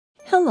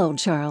Hello,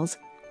 Charles.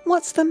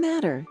 What's the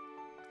matter?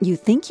 You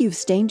think you've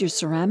stained your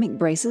ceramic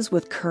braces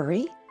with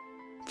curry?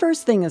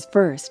 First thing is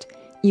first,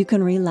 you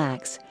can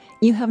relax.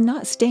 You have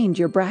not stained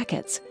your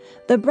brackets.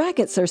 The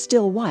brackets are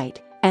still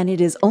white, and it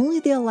is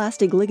only the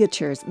elastic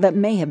ligatures that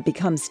may have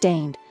become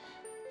stained.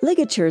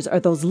 Ligatures are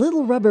those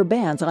little rubber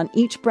bands on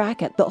each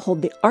bracket that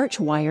hold the arch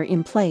wire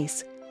in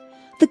place.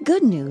 The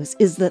good news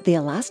is that the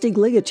elastic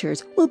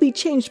ligatures will be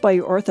changed by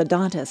your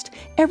orthodontist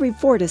every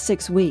 4 to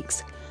 6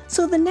 weeks.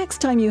 So the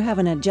next time you have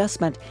an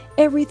adjustment,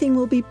 everything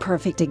will be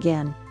perfect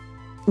again.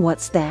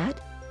 What's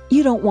that?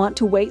 You don't want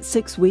to wait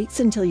 6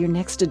 weeks until your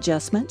next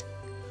adjustment?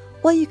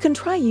 Well, you can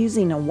try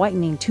using a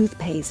whitening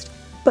toothpaste,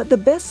 but the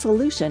best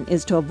solution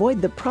is to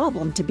avoid the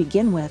problem to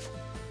begin with.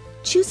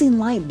 Choosing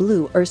light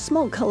blue or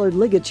smoke-colored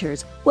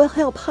ligatures will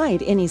help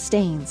hide any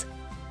stains.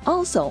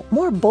 Also,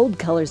 more bold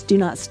colors do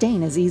not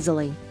stain as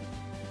easily.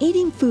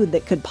 Eating food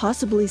that could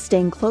possibly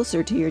stain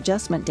closer to your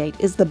adjustment date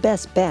is the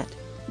best bet.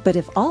 But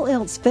if all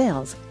else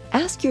fails,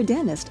 ask your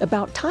dentist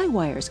about tie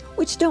wires,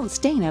 which don't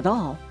stain at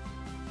all.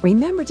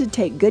 Remember to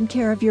take good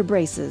care of your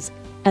braces,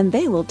 and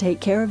they will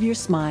take care of your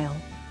smile.